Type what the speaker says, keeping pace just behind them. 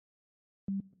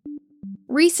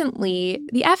Recently,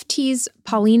 the FT's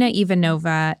Paulina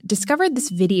Ivanova discovered this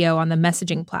video on the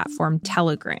messaging platform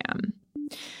Telegram.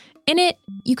 In it,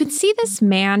 you can see this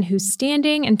man who's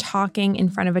standing and talking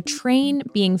in front of a train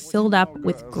being filled up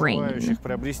with grain. So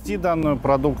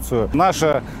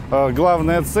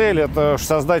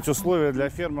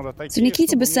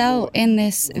Nikita Bussell, in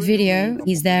this video,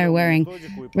 he's there wearing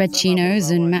red chinos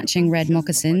and matching red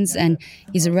moccasins, and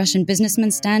he's a Russian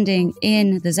businessman standing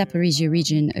in the Zaporizhia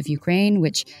region of Ukraine,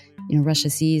 which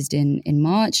Russia seized in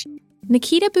March.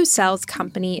 Nikita Bussell's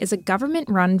company is a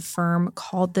government-run firm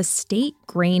called the State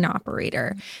Grain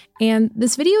Operator, and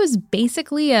this video is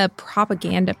basically a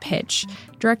propaganda pitch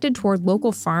directed toward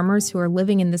local farmers who are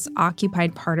living in this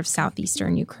occupied part of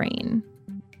southeastern Ukraine.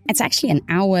 It's actually an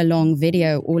hour-long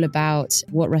video all about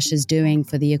what Russia's doing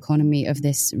for the economy of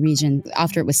this region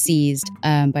after it was seized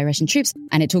by Russian troops.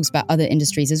 And it talks about other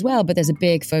industries as well, but there's a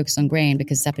big focus on grain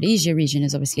because Zaporizhia region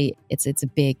is obviously, it's a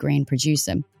big grain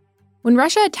producer. When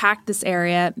Russia attacked this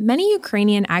area, many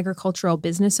Ukrainian agricultural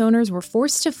business owners were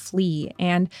forced to flee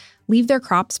and leave their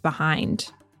crops behind.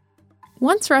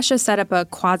 Once Russia set up a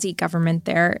quasi-government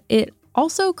there, it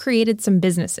also created some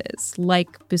businesses,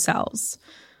 like Bussell's.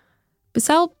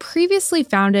 Bussell previously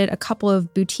founded a couple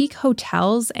of boutique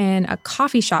hotels and a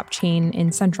coffee shop chain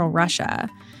in central Russia.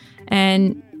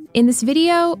 And in this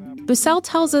video, Bussell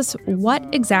tells us what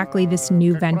exactly this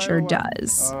new venture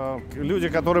does.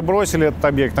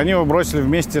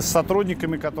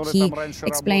 He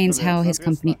explains how his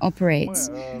company operates.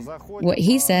 What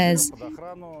he says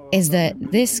is that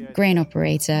this grain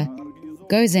operator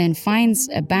goes in, finds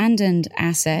abandoned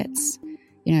assets,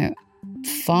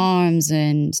 farms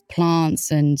and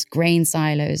plants and grain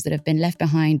silos that have been left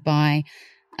behind by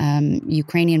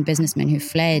Ukrainian businessmen who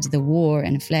fled the war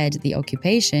and fled the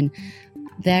occupation.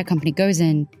 Their company goes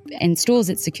in, installs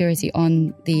its security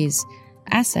on these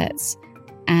assets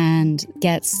and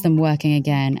gets them working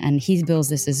again. And he bills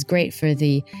this as great for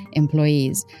the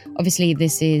employees. Obviously,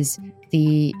 this is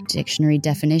the dictionary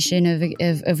definition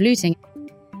of looting.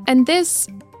 And this,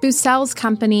 Bussell's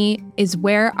company, is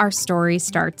where our story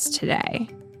starts today.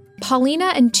 Paulina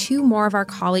and two more of our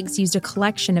colleagues used a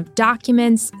collection of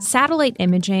documents, satellite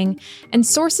imaging, and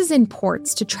sources in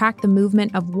ports to track the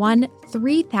movement of one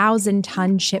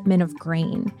 3,000-ton shipment of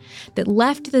grain that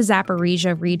left the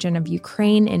Zaporizhia region of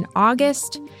Ukraine in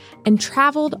August and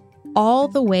traveled all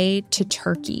the way to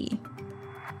Turkey.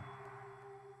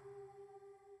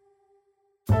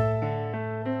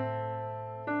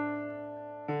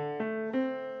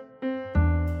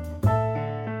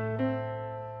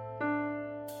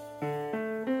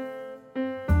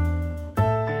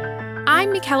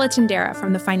 I'm Michela Tindera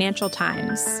from the Financial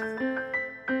Times.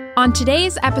 On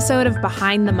today's episode of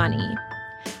Behind the Money,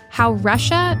 how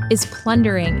Russia is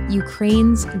plundering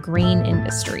Ukraine's grain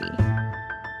industry.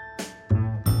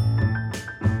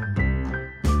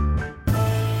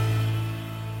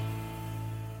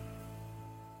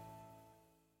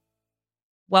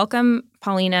 Welcome,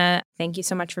 Paulina. Thank you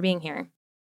so much for being here.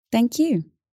 Thank you.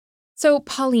 So,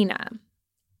 Paulina,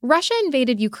 Russia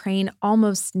invaded Ukraine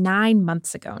almost 9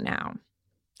 months ago now.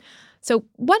 So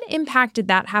what impact did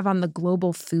that have on the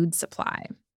global food supply?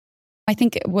 I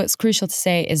think what's crucial to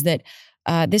say is that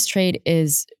this trade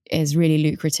is really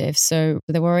lucrative. So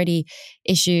there were already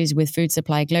issues with food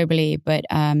supply globally, but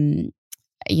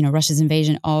Russia's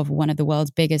invasion of one of the world's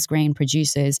biggest grain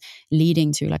producers,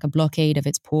 leading to like a blockade of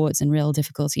its ports and real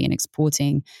difficulty in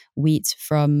exporting wheat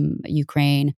from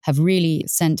Ukraine, have really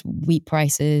sent wheat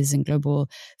prices and global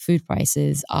food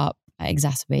prices up,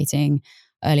 exacerbating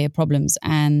earlier problems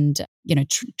and,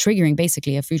 triggering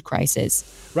basically a food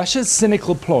crisis. Russia's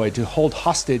cynical ploy to hold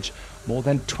hostage more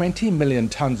than 20 million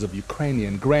tons of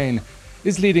Ukrainian grain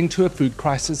is leading to a food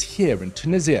crisis here in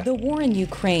Tunisia. The war in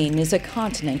Ukraine is a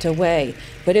continent away,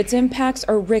 but its impacts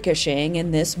are ricocheting in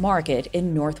this market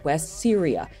in northwest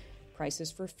Syria.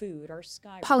 Prices for food are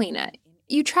skyrocketing. Paulina,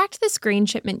 you tracked this grain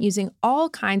shipment using all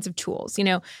kinds of tools,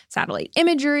 satellite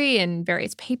imagery and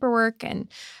various paperwork.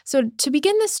 And so to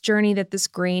begin this journey that this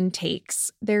grain takes,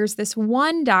 there's this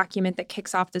one document that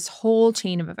kicks off this whole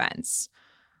chain of events.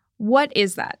 What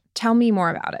is that? Tell me more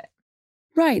about it.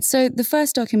 Right. So the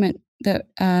first document that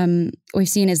we've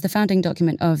seen is the founding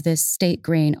document of this State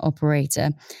Grain Operator.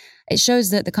 It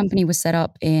shows that the company was set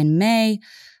up in May,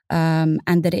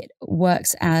 and that it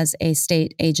works as a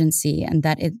state agency, and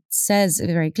that it says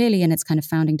very clearly in its kind of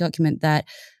founding document that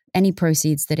any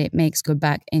proceeds that it makes go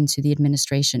back into the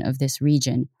administration of this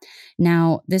region.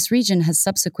 Now, this region has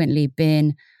subsequently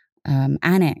been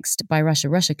annexed by Russia.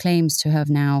 Russia claims to have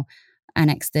now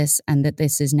annexed this and that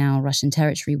this is now Russian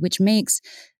territory, which makes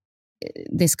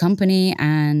this company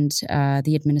and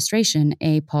the administration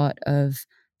a part of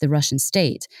the Russian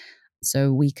state.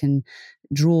 So we can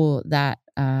draw that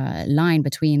line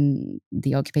between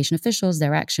the occupation officials,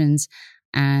 their actions,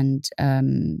 and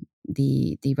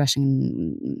the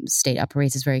Russian state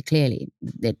operators very clearly.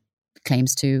 It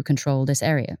claims to control this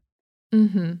area.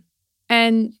 Mm-hmm.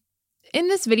 And in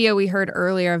this video we heard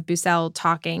earlier of Bucel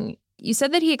talking, you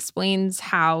said that he explains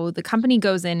how the company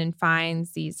goes in and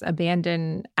finds these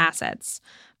abandoned assets.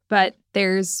 But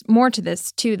there's more to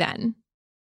this too then.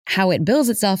 How it bills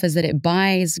itself is that it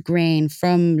buys grain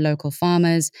from local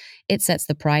farmers. It sets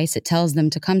the price. It tells them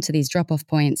to come to these drop-off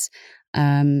points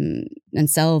and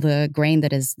sell the grain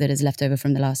that is left over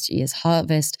from the last year's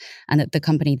harvest, and that the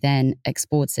company then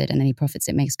exports it, and any profits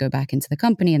it makes go back into the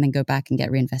company and then go back and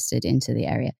get reinvested into the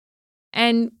area.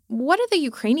 And what do the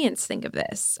Ukrainians think of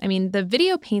this? I mean, the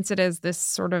video paints it as this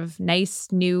sort of nice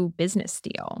new business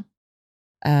deal.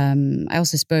 I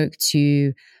also spoke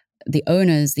to the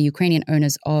Ukrainian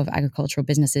owners of agricultural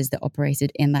businesses that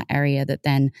operated in that area that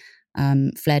then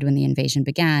fled when the invasion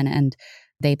began. And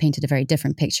they painted a very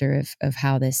different picture of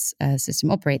how this system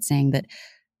operates, saying that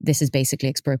this is basically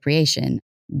expropriation.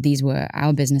 These were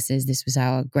our businesses. This was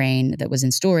our grain that was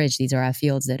in storage. These are our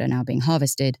fields that are now being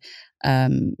harvested,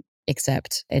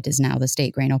 except it is now the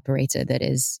state grain operator that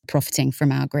is profiting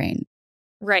from our grain.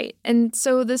 Right. And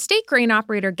so the state grain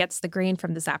operator gets the grain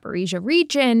from the Zaporizhzhia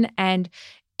region, and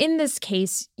in this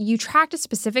case, you tracked a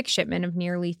specific shipment of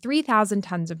nearly 3,000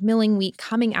 tons of milling wheat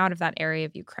coming out of that area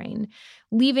of Ukraine,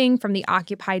 leaving from the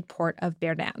occupied port of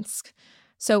Berdyansk.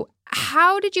 So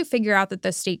how did you figure out that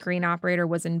the state grain operator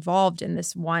was involved in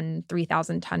this one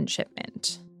 3,000-ton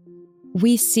shipment?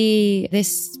 We see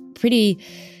this pretty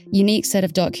unique set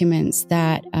of documents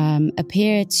that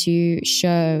appear to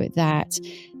show that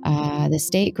the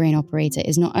state grain operator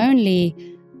is not only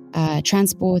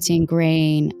transporting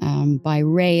grain by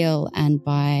rail and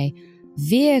by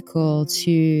vehicle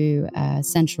to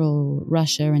central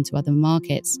Russia and to other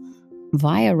markets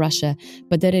via Russia,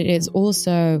 but that it is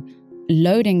also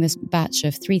loading this batch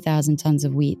of 3,000 tons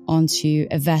of wheat onto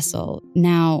a vessel.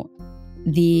 Now,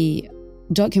 the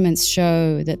documents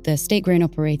show that the state grain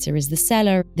operator is the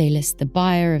seller. They list the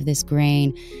buyer of this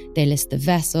grain. They list the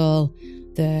vessel.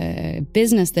 The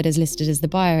business that is listed as the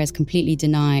buyer has completely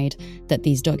denied that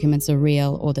these documents are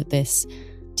real or that this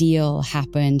deal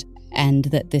happened and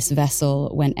that this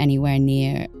vessel went anywhere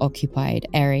near occupied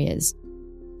areas.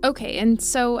 Okay, and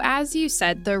so as you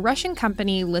said, the Russian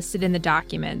company listed in the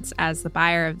documents as the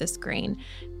buyer of this grain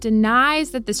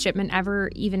denies that this shipment ever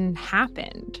even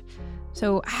happened.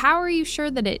 So how are you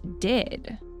sure that it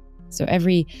did? So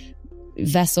every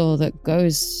vessel that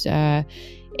goes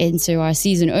into our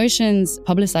seas and oceans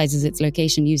publicizes its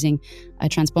location using a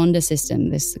transponder system,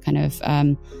 this kind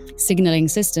of signaling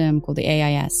system called the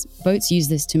AIS. Boats use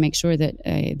this to make sure that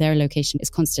their location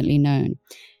is constantly known.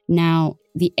 Now,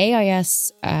 the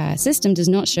AIS system does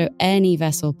not show any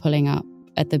vessel pulling up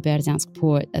at the Berdyansk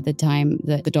port at the time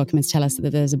that the documents tell us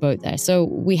that there's a boat there. So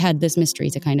we had this mystery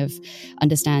to kind of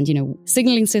understand,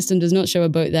 signaling system does not show a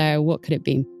boat there. What could it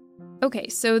be? Okay,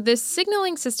 so this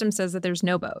signaling system says that there's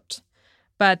no boat.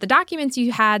 But the documents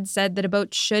you had said that a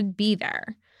boat should be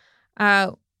there.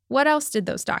 What else did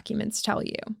those documents tell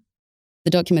you?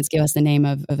 The documents give us the name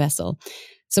of a vessel.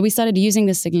 So we started using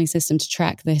this signaling system to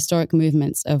track the historic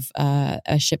movements of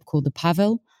a ship called the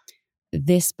Pavel.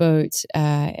 This boat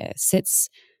sits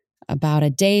about a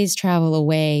day's travel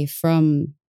away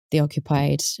from the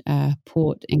occupied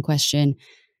port in question,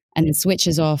 and it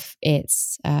switches off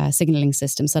its signaling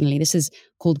system suddenly. This is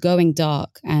called going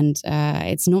dark, and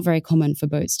it's not very common for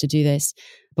boats to do this,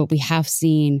 but we have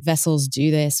seen vessels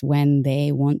do this when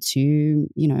they want to,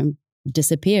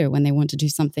 disappear, when they want to do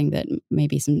something that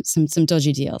maybe some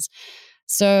dodgy deals.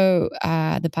 So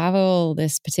the Pavel,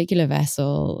 this particular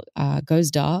vessel,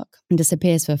 goes dark and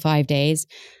disappears for 5 days,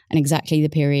 and exactly the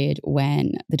period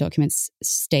when the documents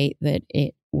state that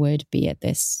it would be at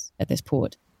this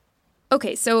port.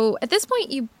 Okay, so at this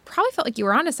point, you probably felt like you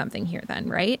were onto something here then,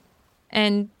 right?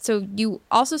 And so you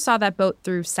also saw that boat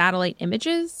through satellite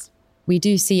images? We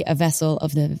do see a vessel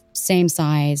of the same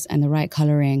size and the right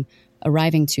coloring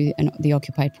arriving to the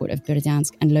occupied port of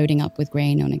Berdyansk and loading up with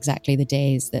grain on exactly the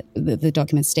days that the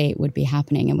documents state would be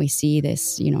happening. And we see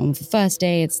this, on the first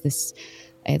day,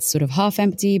 it's sort of half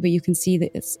empty, but you can see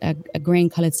that it's a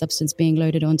grain-colored substance being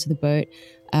loaded onto the boat.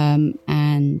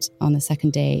 And on the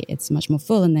second day, it's much more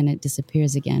full, and then it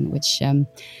disappears again,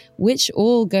 which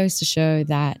all goes to show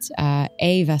that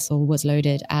a vessel was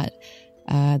loaded at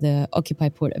the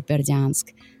occupied port of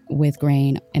Berdyansk with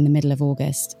grain in the middle of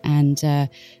August. And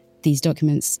these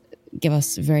documents give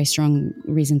us very strong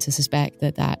reason to suspect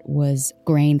that that was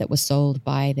grain that was sold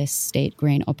by this state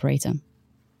grain operator.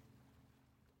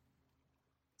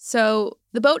 So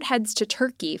the boat heads to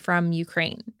Turkey from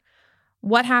Ukraine.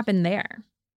 What happened there?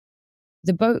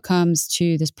 The boat comes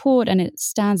to this port and it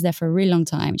stands there for a really long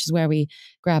time, which is where we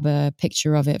grab a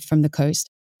picture of it from the coast.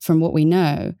 From what we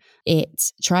know,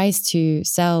 it tries to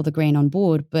sell the grain on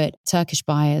board, but Turkish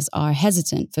buyers are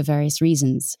hesitant for various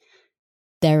reasons.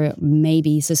 There may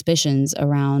be suspicions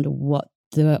around what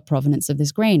the provenance of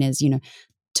this grain is.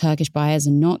 Turkish buyers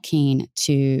are not keen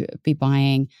to be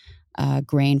buying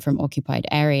grain from occupied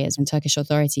areas, and Turkish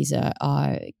authorities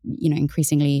are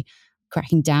increasingly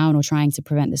cracking down or trying to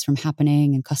prevent this from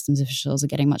happening, and customs officials are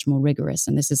getting much more rigorous.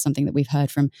 And this is something that we've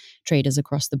heard from traders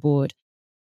across the board.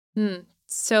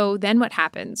 So then what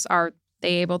happens? Are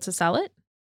they able to sell it?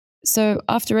 So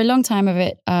after a long time of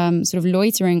it sort of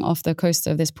loitering off the coast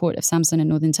of this port of Samsun in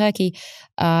northern Turkey,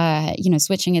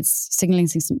 switching its signaling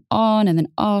system on and then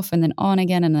off and then on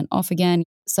again and then off again,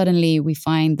 suddenly we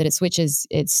find that it switches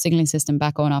its signaling system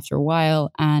back on after a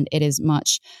while, and it is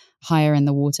much higher in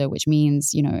the water, which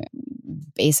means,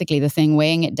 basically the thing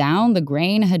weighing it down, the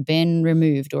grain had been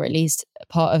removed, or at least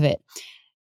part of it,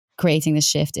 creating the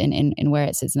shift in where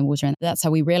it sits in the water. And that's how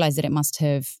we realized that it must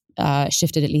have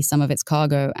shifted at least some of its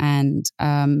cargo. And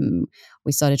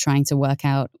we started trying to work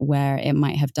out where it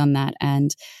might have done that.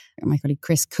 And my colleague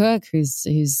Chris Cook, who's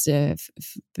a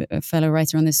fellow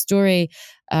writer on this story,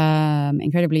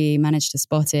 incredibly managed to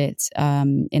spot it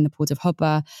in the port of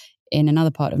Hopa in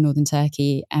another part of northern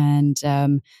Turkey. And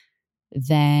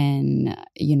then,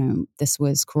 this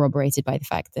was corroborated by the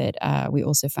fact that we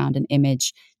also found an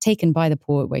image taken by the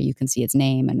port where you can see its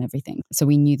name and everything. So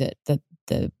we knew that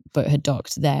the boat had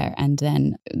docked there. And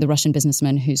then the Russian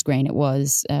businessman whose grain it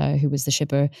was, who was the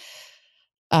shipper,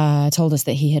 told us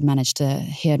that he had managed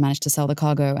to sell the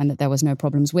cargo and that there was no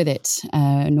problems with it,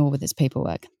 nor with its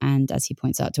paperwork. And as he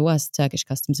points out to us, Turkish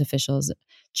customs officials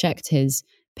checked his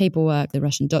paperwork, the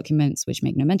Russian documents, which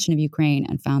make no mention of Ukraine,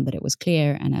 and found that it was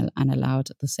clear and allowed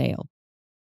the sale.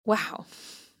 Wow.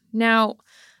 Now,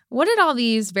 what did all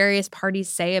these various parties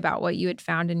say about what you had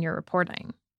found in your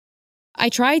reporting? I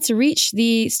tried to reach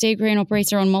the state grain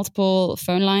operator on multiple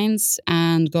phone lines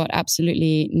and got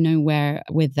absolutely nowhere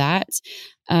with that.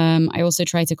 I also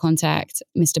tried to contact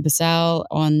Mr. Basel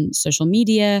on social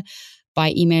media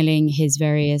by emailing his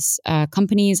various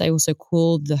companies. I also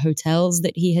called the hotels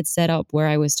that he had set up, where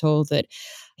I was told that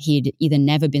he'd either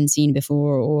never been seen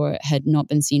before or had not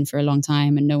been seen for a long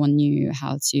time, and no one knew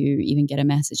how to even get a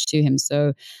message to him.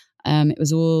 So it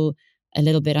was all a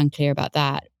little bit unclear about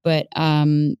that. But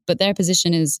their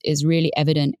position is really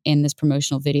evident in this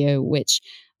promotional video, which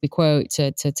we quote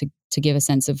to give a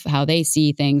sense of how they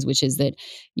see things, which is that,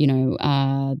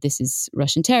 this is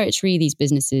Russian territory.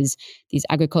 These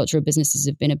agricultural businesses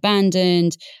have been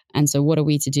abandoned. And so what are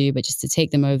we to do but just to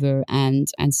take them over and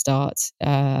start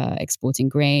exporting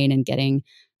grain and getting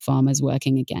farmers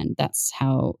working again? That's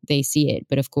how they see it.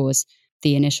 But of course,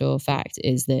 the initial fact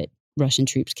is that Russian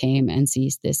troops came and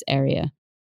seized this area.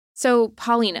 So,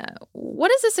 Paulina,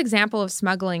 what does this example of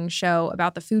smuggling show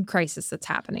about the food crisis that's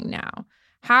happening now?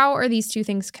 How are these two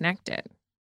things connected?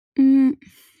 I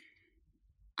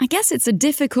guess it's a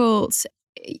difficult,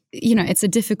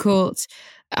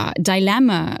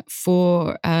 dilemma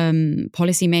for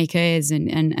policymakers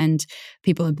and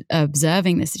people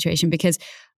observing this situation, because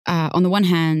on the one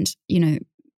hand,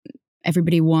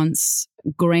 everybody wants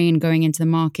grain going into the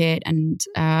market and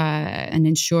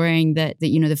ensuring that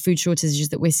the food shortages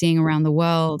that we're seeing around the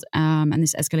world and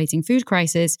this escalating food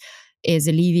crisis is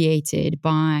alleviated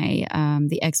by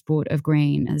the export of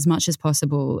grain as much as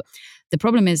possible. The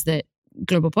problem is that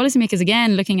global policymakers,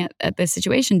 again, looking at this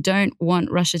situation, don't want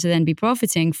Russia to then be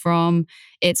profiting from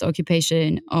its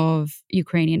occupation of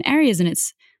Ukrainian areas and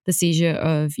its the seizure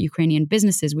of Ukrainian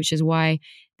businesses, which is why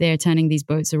they're turning these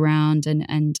boats around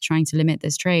and trying to limit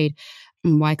this trade,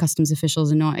 and why customs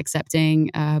officials are not accepting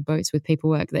boats with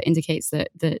paperwork that indicates that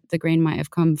the grain might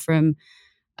have come from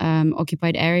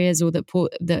occupied areas, or that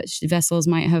vessels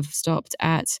might have stopped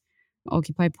at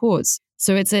occupied ports.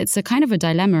 So it's a kind of a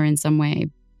dilemma in some way.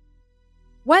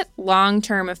 What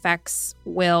long-term effects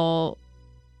will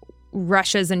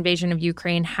Russia's invasion of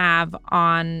Ukraine have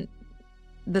on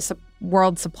the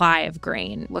world supply of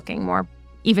grain, looking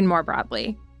even more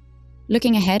broadly?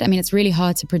 Looking ahead, it's really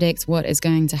hard to predict what is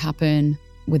going to happen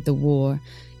with the war.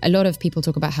 A lot of people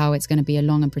talk about how it's going to be a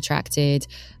long and protracted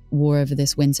war over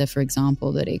this winter, for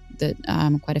example, that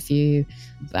quite a few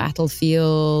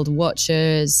battlefield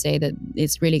watchers say that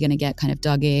it's really going to get kind of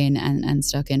dug in and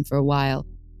stuck in for a while.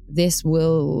 This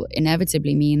will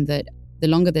inevitably mean that The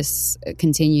longer this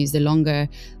continues, the longer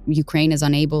Ukraine is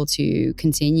unable to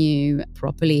continue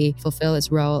properly fulfill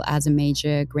its role as a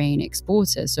major grain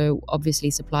exporter. So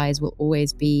obviously supplies will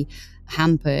always be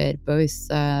hampered, both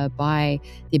by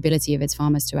the ability of its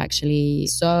farmers to actually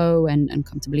sow and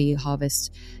comfortably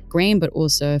harvest grain, but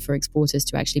also for exporters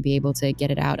to actually be able to get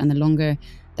it out. And the longer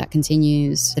that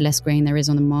continues, the less grain there is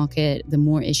on the market, the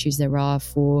more issues there are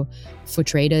for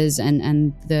traders,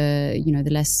 and the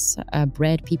less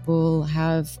bread people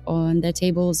have on their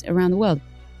tables around the world.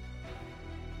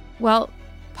 Well,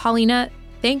 Paulina,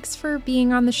 thanks for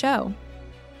being on the show.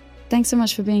 Thanks so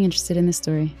much for being interested in this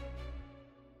story.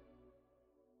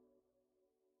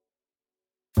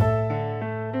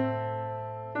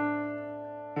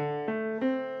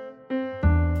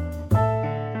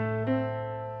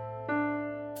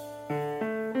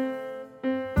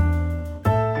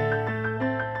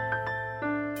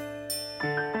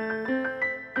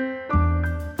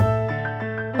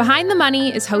 Behind the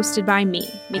Money is hosted by me,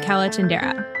 Michela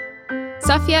Tindera.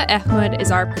 Safia Ahmed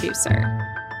is our producer.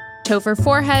 Topher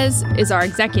Forhez is our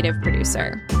executive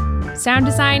producer. Sound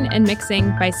design and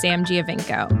mixing by Sam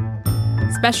Giovinco.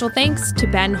 Special thanks to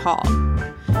Ben Hall.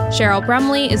 Cheryl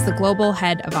Brumley is the global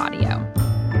head of audio.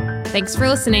 Thanks for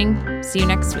listening. See you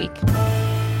next week.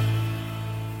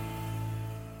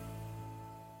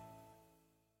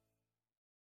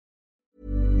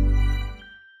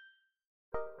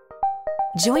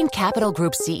 Join Capital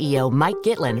Group CEO Mike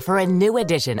Gitlin for a new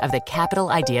edition of the Capital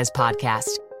Ideas Podcast.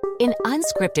 In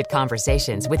unscripted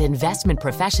conversations with investment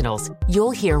professionals,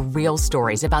 you'll hear real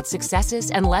stories about successes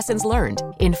and lessons learned,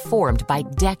 informed by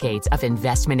decades of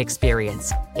investment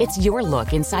experience. It's your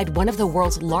look inside one of the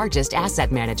world's largest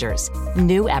asset managers.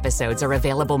 New episodes are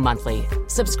available monthly.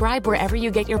 Subscribe wherever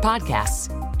you get your podcasts.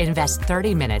 Invest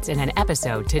 30 minutes in an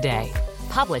episode today.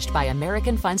 Published by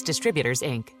American Funds Distributors,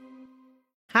 Inc.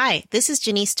 Hi, this is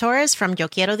Janice Torres from Yo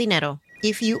Quiero Dinero.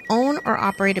 If you own or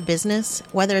operate a business,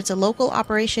 whether it's a local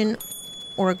operation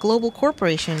or a global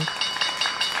corporation,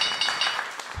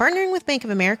 partnering with Bank of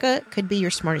America could be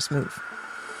your smartest move.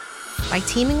 By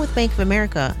teaming with Bank of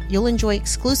America, you'll enjoy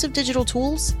exclusive digital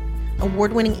tools,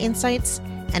 award-winning insights,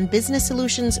 and business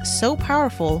solutions so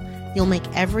powerful you'll make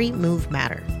every move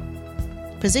matter.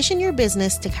 Position your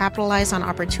business to capitalize on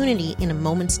opportunity in a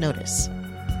moment's notice.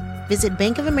 Visit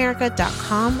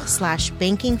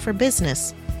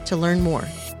bankofamerica.com/bankingforbusiness to learn more.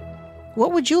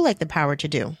 What would you like the power to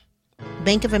do?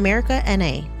 Bank of America,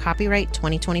 N.A., copyright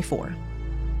 2024.